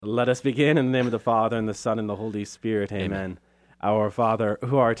Let us begin in the name of the Father, and the Son, and the Holy Spirit. Amen. Our Father,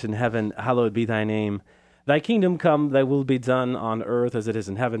 who art in heaven, hallowed be thy name. Thy kingdom come, thy will be done on earth as it is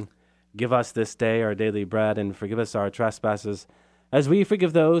in heaven. Give us this day our daily bread, and forgive us our trespasses, as we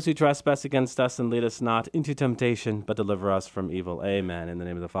forgive those who trespass against us, and lead us not into temptation, but deliver us from evil. Amen. In the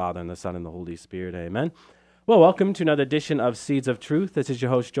name of the Father, and the Son, and the Holy Spirit. Amen. Well, welcome to another edition of Seeds of Truth. This is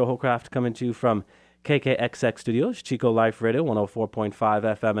your host, Joe Hollcraft, coming to you from KKXX Studios, Chico Life Radio, 104.5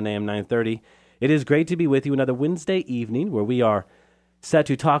 FM and AM 930. It is great to be with you another Wednesday evening where we are set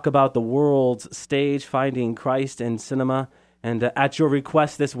to talk about the world's stage, finding Christ in cinema. And at your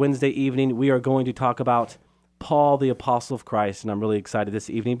request this Wednesday evening, we are going to talk about Paul, the Apostle of Christ. And I'm really excited this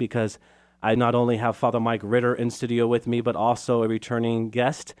evening because I not only have Father Mike Ritter in studio with me, but also a returning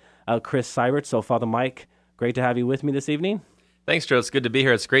guest, Chris Seibert. So, Father Mike, great to have you with me this evening. Thanks, Joe. It's good to be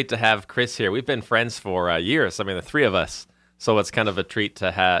here. It's great to have Chris here. We've been friends for years. I mean, the three of us. So it's kind of a treat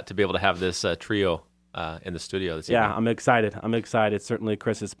to be able to have this trio in the studio this evening. Yeah, I'm excited. Certainly,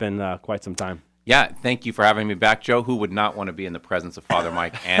 Chris, it's been quite some time. Yeah, thank you for having me back, Joe. Who would not want to be in the presence of Father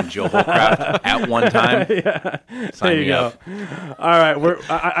Mike and Joe Hollcraft at one time? Yeah. Sign me up. All right,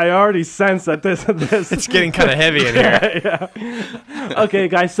 I already sense that this It's getting kind of heavy in here. Yeah. Okay,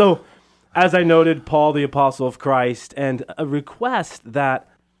 guys. So, as I noted, Paul, the Apostle of Christ, and a request that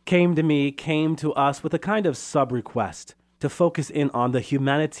came to us with a kind of sub-request to focus in on the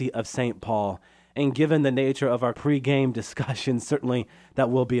humanity of St. Paul. And given the nature of our pre-game discussion, certainly that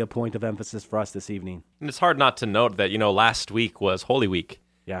will be a point of emphasis for us this evening. And it's hard not to note that, last week was Holy Week.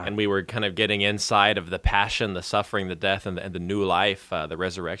 Yeah. And we were kind of getting inside of the passion, the suffering, the death, and the new life, the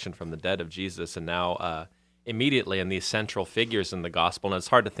resurrection from the dead of Jesus. And now immediately in these central figures in the gospel, and it's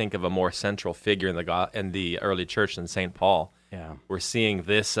hard to think of a more central figure in the early church than St. Paul. Yeah. We're seeing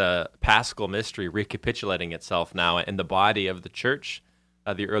this Paschal mystery recapitulating itself now in the body of the church,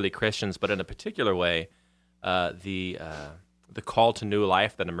 the early Christians, but in a particular way, the call to new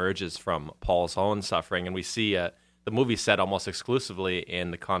life that emerges from Paul's own suffering. And we see the movie set almost exclusively in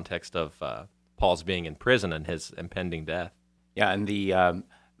the context of Paul's being in prison and his impending death. Yeah, and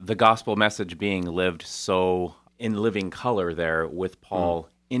the gospel message being lived so in living color there with Paul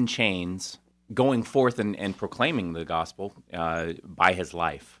in chains, going forth and proclaiming the gospel by his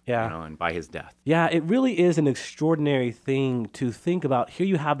life, and by his death. Yeah, it really is an extraordinary thing to think about. Here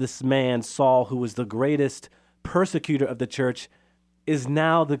you have this man, Saul, who was the greatest persecutor of the church, is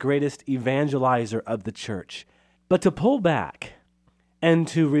now the greatest evangelizer of the church. But to pull back and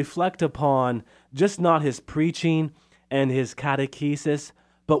to reflect upon just not his preaching and his catechesis,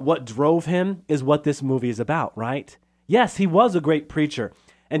 but what drove him is what this movie is about, right? Yes, he was a great preacher.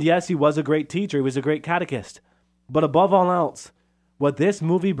 And yes, he was a great teacher. He was a great catechist. But above all else, what this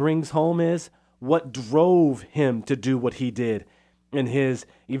movie brings home is what drove him to do what he did in his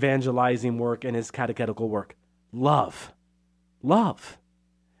evangelizing work and his catechetical work. Love. Love.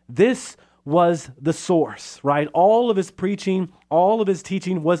 This was the source, right? All of his preaching, all of his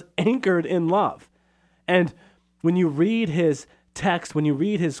teaching was anchored in love. And when you read his text, when you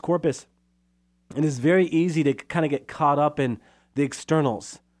read his corpus, it is very easy to kind of get caught up in the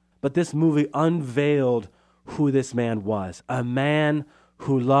externals. But this movie unveiled who this man was. A man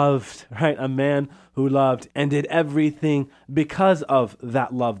who loved, right? A man who loved and did everything because of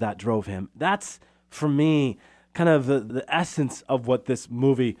that love that drove him. That's, for me, kind of the essence of what this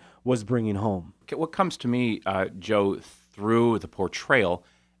movie was bringing home. What comes to me, Joe, through the portrayal,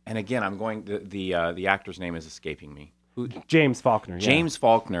 and again, I'm going, the actor's name is escaping me. James Faulkner. Yeah. James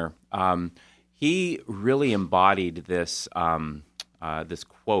Faulkner. He really embodied this this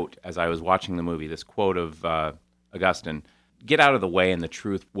quote as I was watching the movie. This quote of Augustine: "Get out of the way, and the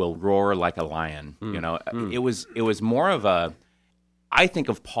truth will roar like a lion." It was more of a. I think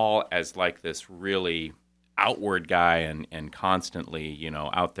of Paul as like this really outward guy and constantly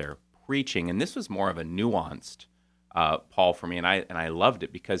out there preaching, and this was more of a nuanced Paul for me, and I loved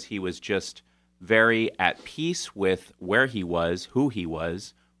it because he was just very at peace with where he was, who he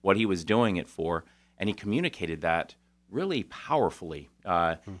was, what he was doing it for, and he communicated that really powerfully,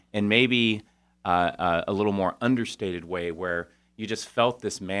 and maybe a little more understated way where you just felt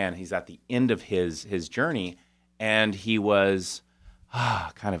this man, he's at the end of his journey, and he was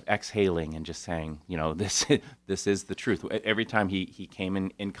kind of exhaling and just saying, this is the truth. Every time he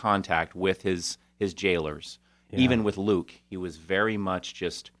came in contact with his jailers, even with Luke, he was very much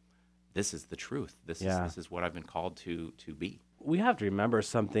just, this is the truth. This is what I've been called to be. We have to remember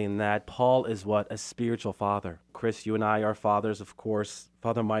something, that Paul is a spiritual father. Chris, you and I are fathers, of course.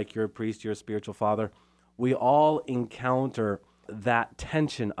 Father Mike, you're a priest, you're a spiritual father. We all encounter that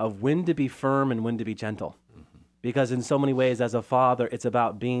tension of when to be firm and when to be gentle. Because in so many ways, as a father, it's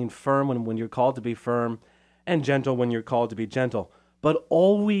about being firm when you're called to be firm and gentle when you're called to be gentle, but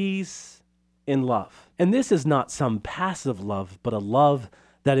always in love. And this is not some passive love, but a love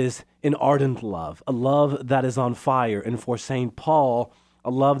that is an ardent love, a love that is on fire. And for St. Paul,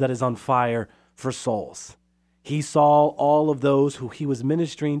 a love that is on fire for souls. He saw all of those who he was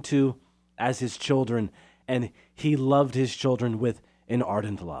ministering to as his children, and he loved his children with an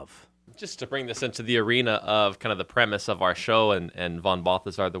ardent love. Just to bring this into the arena of kind of the premise of our show and Von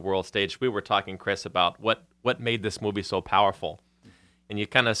Balthasar, the world stage, we were talking, Chris, about what made this movie so powerful. And you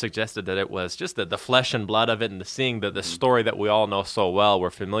kind of suggested that it was just the flesh and blood of it, and seeing the story that we all know so well. We're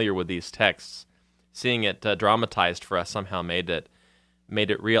familiar with these texts. Seeing it dramatized for us somehow made it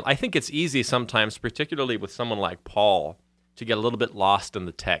real. I think it's easy sometimes, particularly with someone like Paul, to get a little bit lost in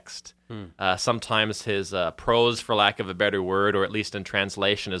the text. Sometimes his prose, for lack of a better word, or at least in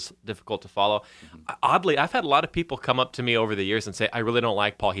translation, is difficult to follow. Oddly, I've had a lot of people come up to me over the years and say, I really don't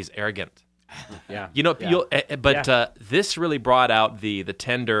like Paul. He's arrogant. Yeah. This really brought out the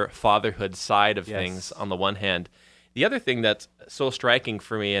tender fatherhood side of things on the one hand. The other thing that's so striking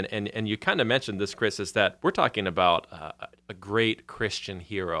for me, and you kind of mentioned this, Chris, is that we're talking about a great Christian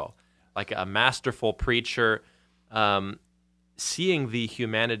hero, like a masterful preacher. Seeing the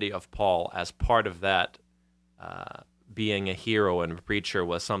humanity of Paul as part of that being a hero and a preacher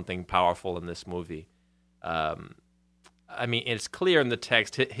was something powerful in this movie. I mean, it's clear in the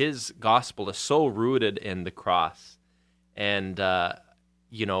text, his gospel is so rooted in the cross. And,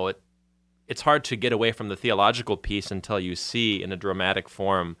 it's hard to get away from the theological piece until you see in a dramatic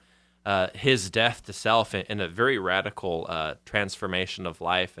form his death to self in a very radical transformation of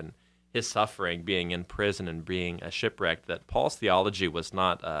life, and his suffering, being in prison and being shipwrecked, that Paul's theology was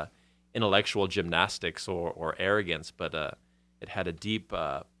not intellectual gymnastics or arrogance, but it had a deep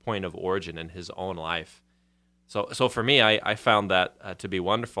point of origin in his own life. So for me, I found that to be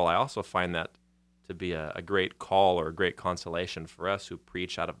wonderful. I also find that to be a great call or a great consolation for us who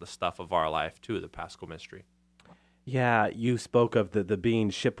preach out of the stuff of our life to the Paschal Mystery. Yeah, you spoke of the being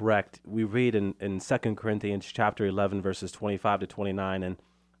shipwrecked. We read in 2 Corinthians chapter 11, verses 25 to 29, and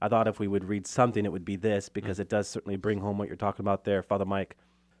I thought if we would read something, it would be this, because it does certainly bring home what you're talking about there, Father Mike.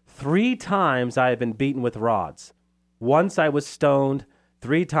 3 times I have been beaten with rods. Once I was stoned.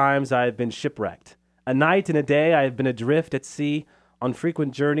 3 times I have been shipwrecked. A night and a day I have been adrift at sea, on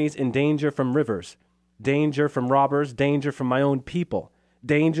frequent journeys, in danger from rivers, danger from robbers, danger from my own people,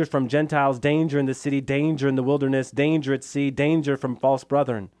 danger from Gentiles, danger in the city, danger in the wilderness, danger at sea, danger from false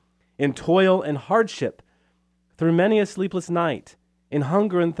brethren, in toil and hardship, through many a sleepless night, in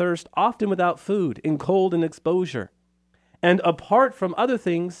hunger and thirst, often without food, in cold and exposure. And apart from other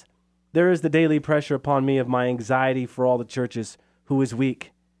things, there is the daily pressure upon me of my anxiety for all the churches, who is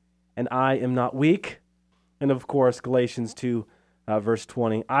weak, and I am not weak. And of course, Galatians 2, verse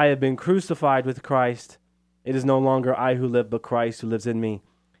 20, I have been crucified with Christ. It is no longer I who live, but Christ who lives in me.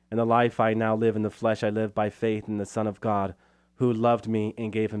 And the life I now live in the flesh, I live by faith in the Son of God, who loved me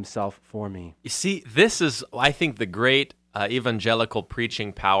and gave himself for me. You see, this is, I think, the great evangelical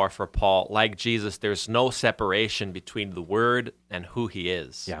preaching power for Paul. Like Jesus, there's no separation between the Word and who he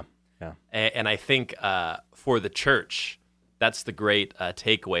is. Yeah. And I think for the church, that's the great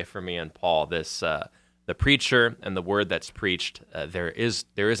takeaway for me and Paul. This the preacher and the word that's preached. There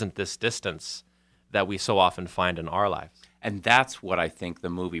isn't this distance that we so often find in our lives. And that's what I think the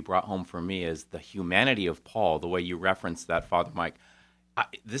movie brought home for me, is the humanity of Paul, the way you referenced that, Father Mike.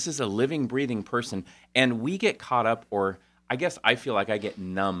 This is a living, breathing person, and we get caught up, or I guess I feel like I get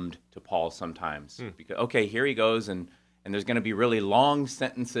numbed to Paul sometimes. Because, okay, here he goes, and there's going to be really long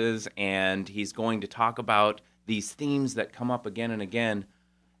sentences, and he's going to talk about these themes that come up again and again,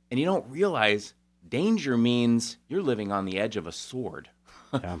 and you don't realize danger means you're living on the edge of a sword.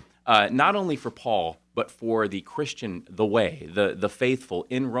 Yeah. Not only for Paul, but for the Christian, the way, the faithful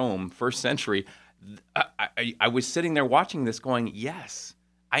in Rome, first century. I was sitting there watching this going, yes,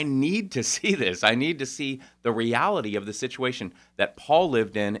 I need to see this. I need to see the reality of the situation that Paul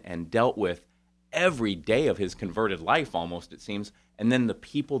lived in and dealt with every day of his converted life, almost, it seems. And then the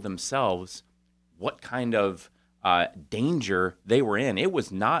people themselves, what kind of danger they were in. It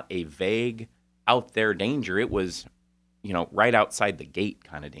was not a vague, out there danger. It was, right outside the gate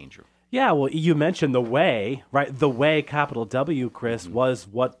kind of danger. Yeah, well, you mentioned the way, right? The way, capital W, Chris, was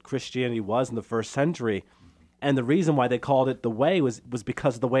what Christianity was in the first century. And the reason why they called it the way was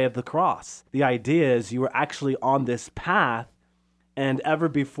because of the way of the cross. The idea is you were actually on this path, and ever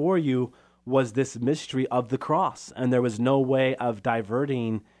before you was this mystery of the cross. And there was no way of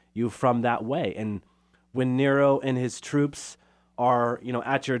diverting you from that way. And when Nero and his troops are,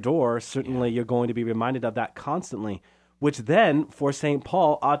 at your door, certainly you're going to be reminded of that constantly, which then for St.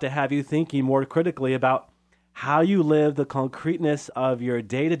 Paul ought to have you thinking more critically about how you live the concreteness of your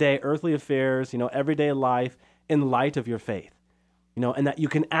day-to-day earthly affairs, everyday life in light of your faith. And that you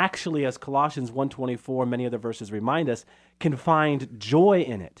can actually, as Colossians 1:24, many other verses remind us, can find joy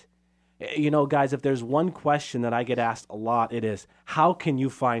in it. Guys, if there's one question that I get asked a lot, it is, how can you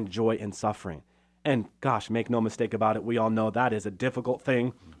find joy in suffering? And gosh, make no mistake about it, we all know that is a difficult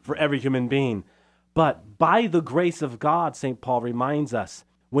thing for every human being. But by the grace of God, St. Paul reminds us,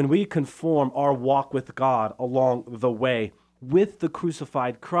 when we conform our walk with God along the way with the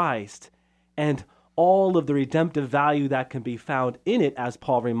crucified Christ and all of the redemptive value that can be found in it, as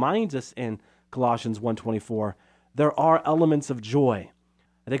Paul reminds us in Colossians 1:24, there are elements of joy.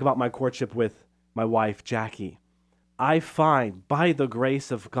 I think about my courtship with my wife, Jackie. I find, by the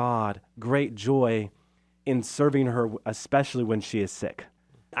grace of God, great joy in serving her, especially when she is sick.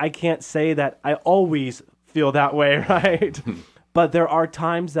 I can't say that I always feel that way, right? But there are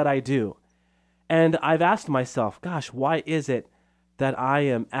times that I do. And I've asked myself, gosh, why is it that I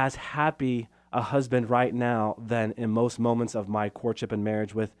am as happy a husband right now than in most moments of my courtship and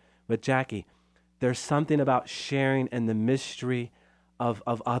marriage with Jackie? There's something about sharing in the mystery of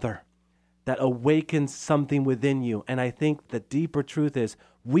other that awakens something within you. And I think the deeper truth is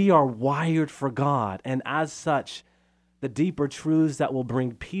we are wired for God. And as such, the deeper truths that will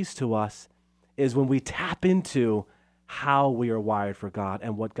bring peace to us is when we tap into how we are wired for God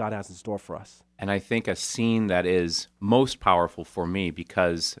and what God has in store for us. And I think a scene that is most powerful for me,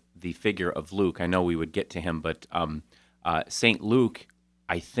 because the figure of Luke, I know we would get to him, but St. Luke,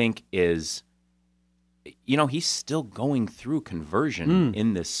 I think, is, he's still going through conversion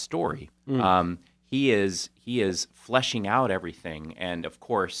in this story. He is fleshing out everything, and of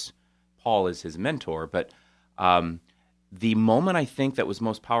course, Paul is his mentor. But the moment I think that was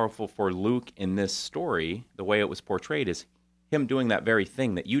most powerful for Luke in this story, the way it was portrayed, is him doing that very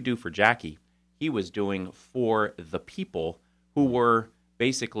thing that you do for Jackie. He was doing for the people who were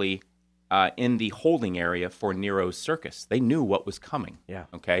basically in the holding area for Nero's circus. They knew what was coming. Yeah.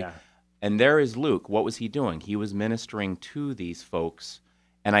 Okay. Yeah. And there is Luke. What was he doing? He was ministering to these folks.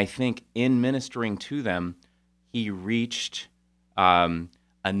 And I think in ministering to them, he reached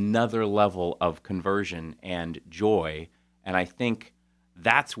another level of conversion and joy. And I think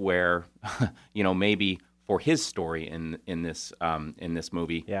that's where, maybe for his story in this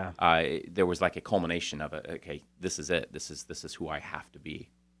movie, there was like a culmination of it. Okay, this is it. This is who I have to be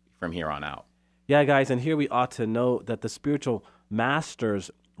from here on out. Yeah, guys, and here we ought to note that the spiritual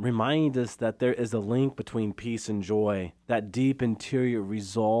masters remind us that there is a link between peace and joy, that deep interior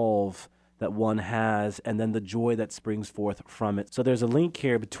resolve that one has, and then the joy that springs forth from it. So there's a link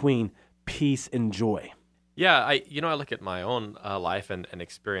here between peace and joy. Yeah, I look at my own life and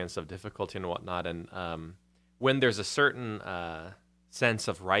experience of difficulty and whatnot, and when there's a certain sense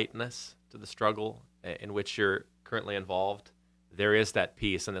of rightness to the struggle in which you're currently involved, there is that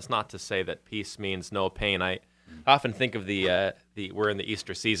peace. And it's not to say that peace means no pain. I often think of the we're in the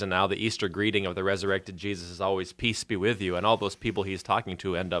Easter season now. The Easter greeting of the resurrected Jesus is always "Peace be with you," and all those people he's talking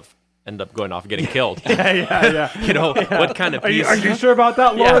to end up going off getting killed. Yeah. What kind of peace? Are you sure about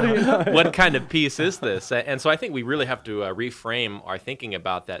that, Lord? Yeah. What kind of peace is this? And so I think we really have to reframe our thinking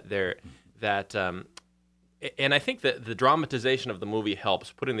about that. And I think that the dramatization of the movie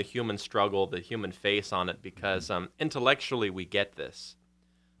helps, putting the human struggle, the human face on it, because intellectually we get this,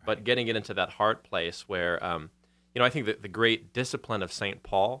 but getting it into that heart place where, I think that the great discipline of St.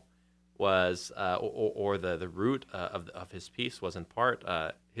 Paul was, or the root of his peace was in part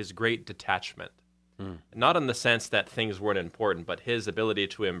his great detachment. Not in the sense that things weren't important, but his ability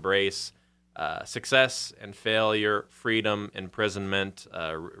to embrace success and failure, freedom, imprisonment,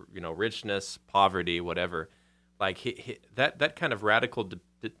 richness, poverty, whatever. Like that kind of radical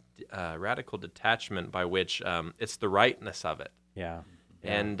detachment by which it's the rightness of it. Yeah.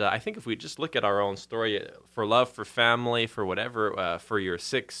 And I think if we just look at our own story, for love, for family, for whatever, for your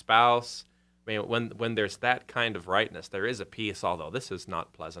sick spouse, I mean, when there's that kind of rightness, there is a peace, although this is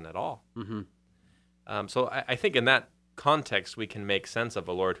not pleasant at all. Mm-hmm. So I think in that context, we can make sense of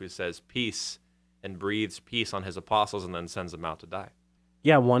a Lord who says peace and breathes peace on his apostles and then sends them out to die.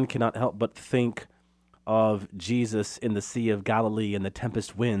 Yeah, one cannot help but think of Jesus in the Sea of Galilee and the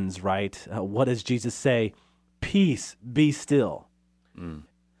tempest winds, right? What does Jesus say? Peace, be still.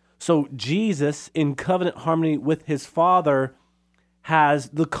 So Jesus, in covenant harmony with his Father, has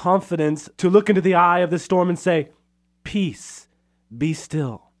the confidence to look into the eye of the storm and say, peace, be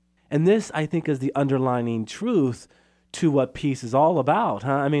still. And this, I think, is the underlining truth to what peace is all about.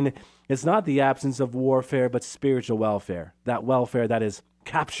 I mean, It's not the absence of warfare, but spiritual welfare. That welfare that is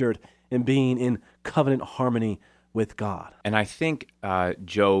captured in being in covenant harmony with God. And I think,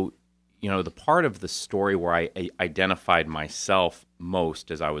 Joe, the part of the story where I identified myself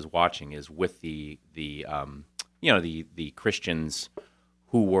most as I was watching is with the Christians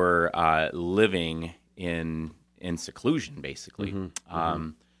who were living in seclusion, basically,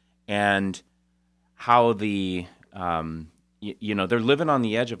 and how they're living on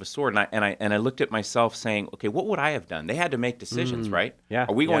the edge of a sword. And I looked at myself saying, okay, what would I have done? They had to make decisions, right? Yeah.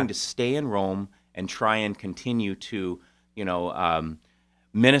 Are we going to stay in Rome and try and continue to,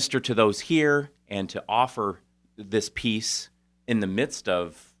 minister to those here and to offer this peace in the midst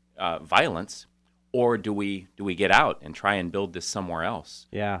of violence, or do we get out and try and build this somewhere else?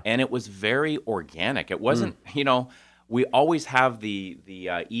 Yeah. And it was very organic. It wasn't, we always have the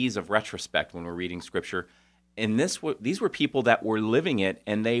ease of retrospect when we're reading Scripture. And these were people that were living it,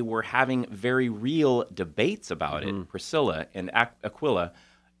 and they were having very real debates about it. Priscilla and Aquila,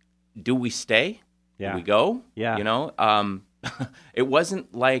 do we stay? Yeah. Do we go? Yeah. It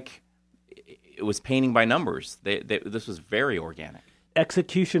wasn't like it was painting by numbers. This was very organic.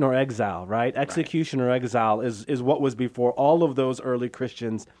 Execution or exile, right? Execution or exile is what was before all of those early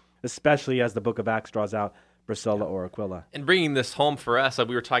Christians, especially as the book of Acts draws out Priscilla or Aquila. And bringing this home for us,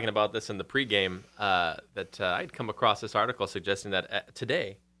 we were talking about this in the pregame, that I'd come across this article suggesting that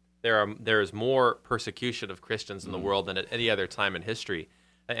today there is more persecution of Christians in the world than at any other time in history.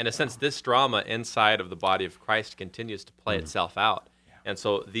 In a sense, this drama inside of the body of Christ continues to play itself out. And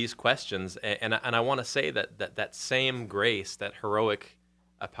so these questions, and I want to say that same grace, that heroic,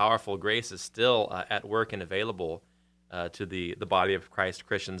 powerful grace is still at work and available to the body of Christ,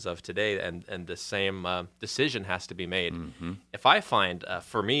 Christians of today, and the same decision has to be made. If I find,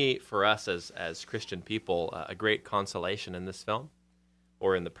 for us as Christian people, a great consolation in this film,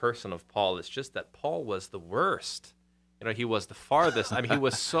 or in the person of Paul, it's just that Paul was the worst. He was the farthest. He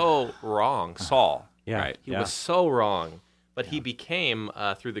was so wrong, Saul. Yeah, right? He was so wrong. But he became,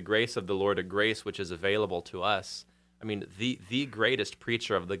 through the grace of the Lord, a grace which is available to us. The greatest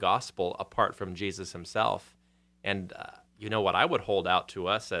preacher of the gospel apart from Jesus himself. And what I would hold out to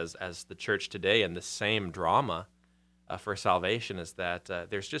us as the church today in the same drama for salvation is that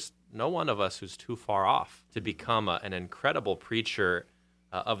there's just no one of us who's too far off to become an incredible preacher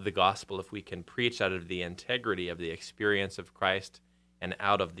of the gospel if we can preach out of the integrity of the experience of Christ and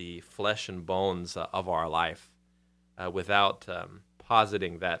out of the flesh and bones of our life, without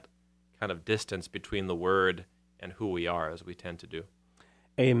positing that kind of distance between the word and who we are, as we tend to do.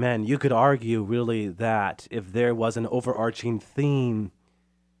 Amen. You could argue really that if there was an overarching theme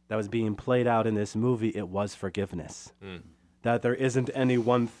that was being played out in this movie, it was forgiveness. That there isn't any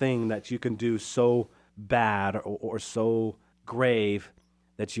one thing that you can do so bad or so grave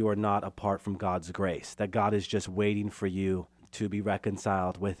that you are not apart from God's grace, that God is just waiting for you to be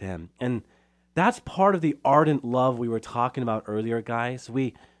reconciled with him. And that's part of the ardent love we were talking about earlier, guys.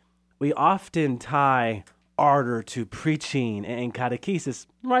 We often tie ardor to preaching and catechesis,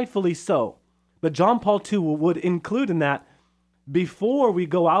 rightfully so. But John Paul II would include in that, before we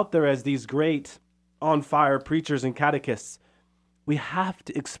go out there as these great on-fire preachers and catechists, we have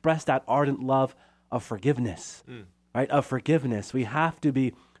to express that ardent love of forgiveness, right? Of forgiveness. We have to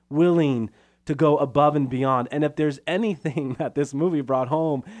be willing to go above and beyond. And if there's anything that this movie brought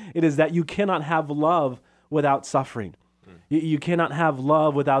home, it is that you cannot have love without suffering. You cannot have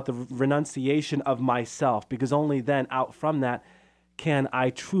love without the renunciation of myself, because only then, out from that, can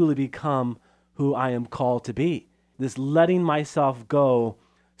I truly become who I am called to be. This letting myself go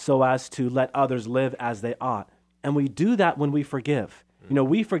so as to let others live as they ought. And we do that when we forgive.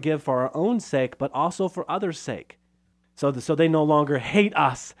 We forgive for our own sake, but also for others' sake. So they no longer hate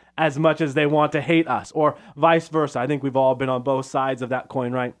us as much as they want to hate us, or vice versa. I think we've all been on both sides of that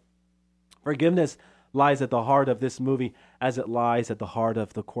coin, right? Forgiveness lies at the heart of this movie as it lies at the heart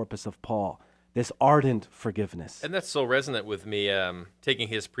of the corpus of Paul. This ardent forgiveness. And that's so resonant with me, taking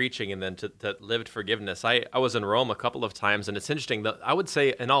his preaching and then to lived forgiveness. I was in Rome a couple of times, and it's interesting. I would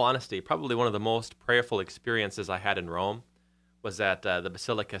say, in all honesty, probably one of the most prayerful experiences I had in Rome was at the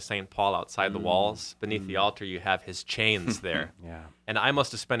Basilica St. Paul outside the walls. Beneath the altar, you have his chains there. Yeah. And I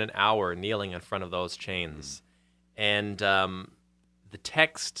must have spent an hour kneeling in front of those chains. And the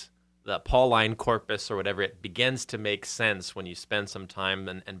text, the Pauline corpus or whatever, it begins to make sense when you spend some time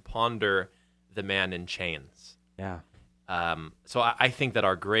and ponder the man in chains. Yeah. So I think that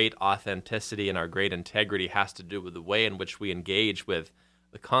our great authenticity and our great integrity has to do with the way in which we engage with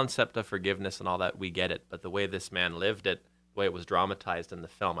the concept of forgiveness and all that. We get it, but the way this man lived it, the way it was dramatized in the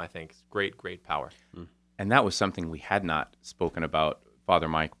film, I think is great, great power. And that was something we had not spoken about, Father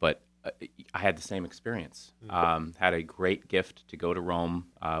Mike, but I had the same experience. Had a great gift to go to Rome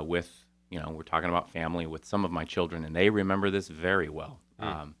with, we're talking about family, with some of my children, and they remember this very well.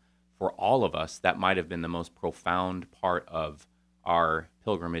 For all of us, that might have been the most profound part of our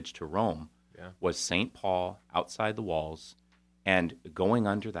pilgrimage to Rome, was St. Paul outside the walls and going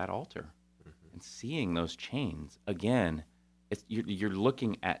under that altar and seeing those chains. Again, you're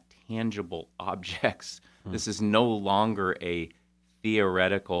looking at tangible objects. This is no longer a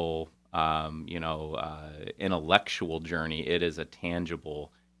theoretical, intellectual journey. It is a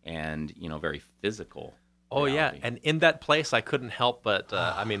tangible and, very physical Oh, reality. yeah. And in that place, I couldn't help but,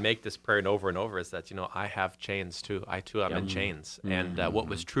 make this prayer over and over, is that, I have chains too. I too am in chains. And what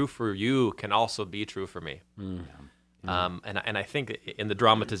was true for you can also be true for me. And I think in the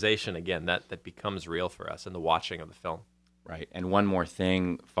dramatization, again, that becomes real for us in the watching of the film. Right. And one more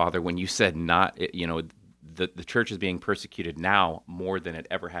thing, Father, when you said the church is being persecuted now more than it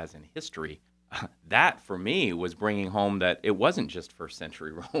ever has in history, that for me was bringing home that it wasn't just first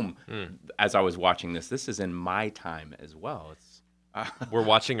century Rome. As I was watching this is in my time as well. We're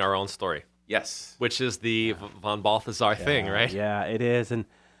watching our own story. Yes. Which is the von Balthasar thing, right? Yeah, it is. And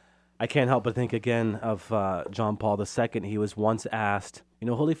I can't help but think again of John Paul II. He was once asked,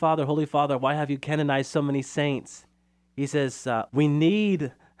 Holy Father, why have you canonized so many saints? He says, we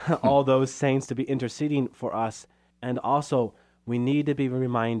need all those saints to be interceding for us. And also, we need to be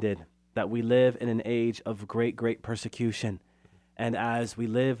reminded that we live in an age of great, great persecution. And as we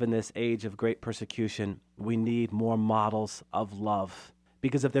live in this age of great persecution, we need more models of love.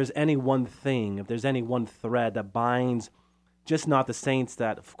 Because if there's any one thing, if there's any one thread that binds just not the saints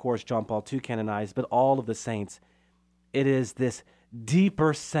that, of course, John Paul II canonized, but all of the saints, it is this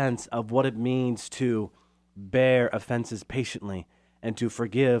deeper sense of what it means to bear offenses patiently and to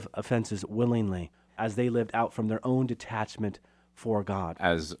forgive offenses willingly as they lived out from their own detachment for God.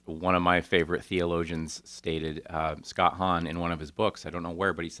 As one of my favorite theologians stated, Scott Hahn, in one of his books, I don't know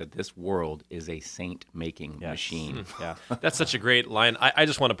where, but he said, this world is a saint-making machine. Yeah, that's such a great line. I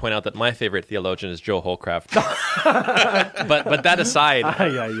just want to point out that my favorite theologian is Joe Hollcraft. but that aside,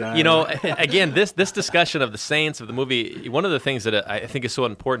 again, this discussion of the saints of the movie, one of the things that I think is so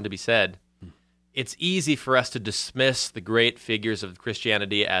important to be said, it's easy for us to dismiss the great figures of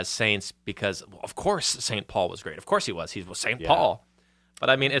Christianity as saints because, of course, St. Paul was great. Of course he was. He was St. Paul.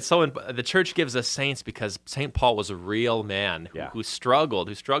 But, it's so the church gives us saints because St. Paul was a real man who struggled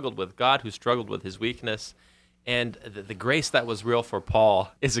with God, who struggled with his weakness. And the grace that was real for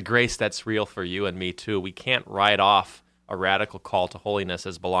Paul is a grace that's real for you and me, too. We can't write off a radical call to holiness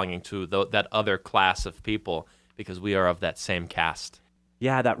as belonging to that other class of people because we are of that same caste.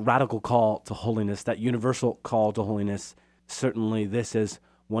 Yeah, that radical call to holiness, that universal call to holiness. Certainly, this is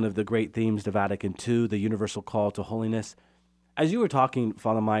one of the great themes to Vatican II, the universal call to holiness. As you were talking,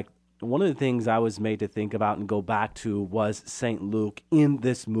 Father Mike, one of the things I was made to think about and go back to was St. Luke in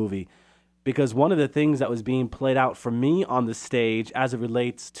this movie. Because one of the things that was being played out for me on the stage as it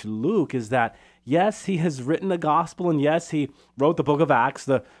relates to Luke is that, yes, he has written a gospel, and yes, he wrote the book of Acts,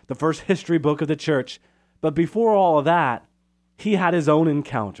 the first history book of the church. But before all of that, he had his own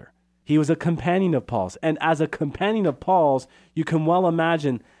encounter. He was a companion of Paul's. And as a companion of Paul's, you can well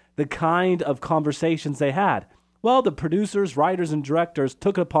imagine the kind of conversations they had. Well, the producers, writers, and directors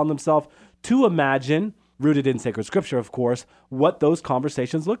took it upon themselves to imagine, rooted in sacred scripture, of course, what those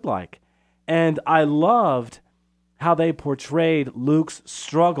conversations looked like. And I loved how they portrayed Luke's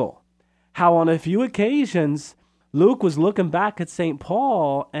struggle. How on a few occasions, Luke was looking back at St.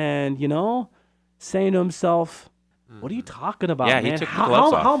 Paul and, saying to himself, what are you talking about, man? He took the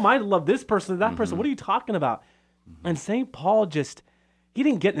gloves off. How am I to love this person, that person? What are you talking about? And St. Paul he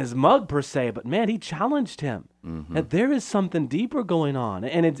didn't get in his mug per se, but man, he challenged him. That there is something deeper going on,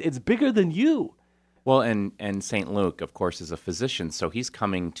 and it's bigger than you. Well, and St. Luke, of course, is a physician, so he's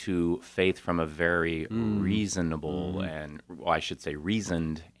coming to faith from a very reasonable and, I should say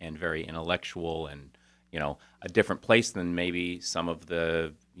reasoned and very intellectual and, a different place than maybe some of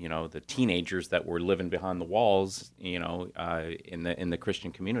the teenagers that were living behind the walls, in the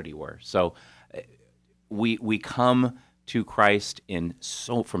Christian community were. So we come to Christ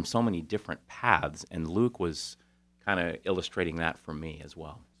from so many different paths, and Luke was kind of illustrating that for me as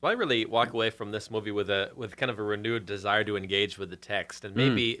well. So I really walk away from this movie with kind of a renewed desire to engage with the text, and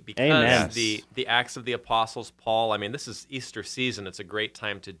maybe because the Acts of the Apostles, Paul. This is Easter season; it's a great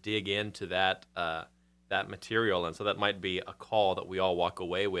time to dig into that material, and so that might be a call that we all walk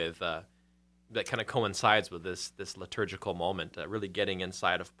away with that kind of coincides with this liturgical moment. Really getting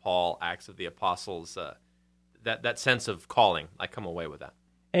inside of Paul, Acts of the Apostles, that sense of calling. I come away with that.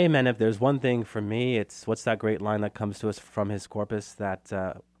 Amen. If there's one thing for me, it's what's that great line that comes to us from his corpus that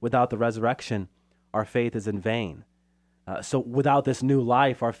without the resurrection, our faith is in vain. So without this new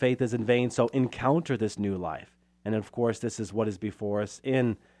life, our faith is in vain. So encounter this new life. And of course, this is what is before us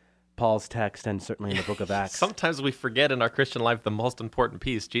in Paul's text and certainly in the book of Acts. Sometimes we forget in our Christian life the most important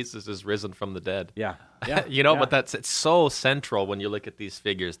piece. Jesus is risen from the dead. Yeah. But it's so central when you look at these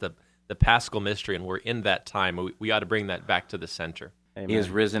figures, the Paschal mystery, and we're in that time. We ought to bring that back to the center. Amen. He is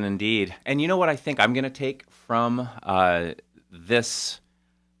risen indeed. And you know what I think I'm going to take from this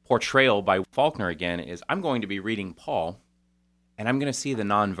portrayal by Faulkner again is I'm going to be reading Paul, and I'm going to see the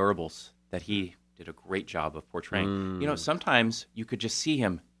nonverbals that he did a great job of portraying. You know, sometimes you could just see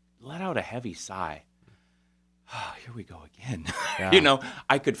him let out a heavy sigh. Oh, here we go again. Yeah. You know,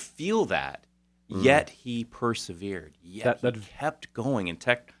 I could feel that. Yet he persevered. Yet he kept going and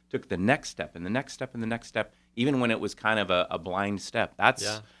took the next step and the next step and the next step, even when it was kind of a blind step.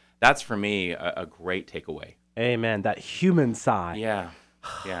 That's for me a great takeaway. Amen. That human sigh. Yeah.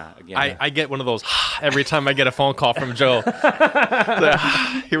 Again, I get one of those every time I get a phone call from Joe.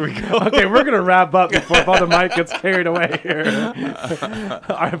 Here we go. Okay, we're going to wrap up before Father Mike gets carried away here.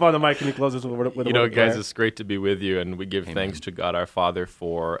 All right, Father Mike, can you close us with a word of prayer? Guys, it's great to be with you, and we give thanks to God our Father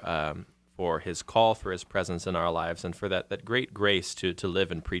for his call, for his presence in our lives, and for that great grace to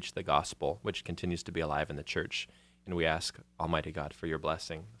live and preach the gospel, which continues to be alive in the church. And we ask Almighty God for your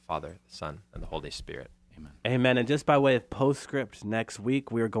blessing, the Father, the Son, and the Holy Spirit. Amen. Amen. And just by way of postscript, next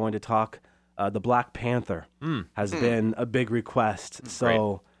week we are going to talk the Black Panther has been a big request. So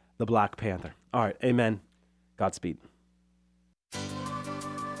Great. The Black Panther. All right. Amen. Godspeed.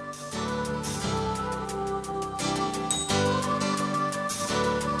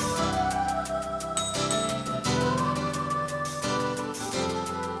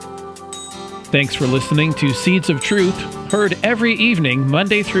 Thanks for listening to Seeds of Truth, heard every evening,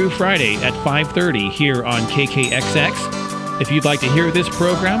 Monday through Friday at 5:30 here on KKXX. If you'd like to hear this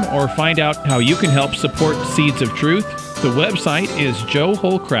program or find out how you can help support Seeds of Truth, the website is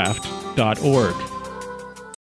joehollcraft.org.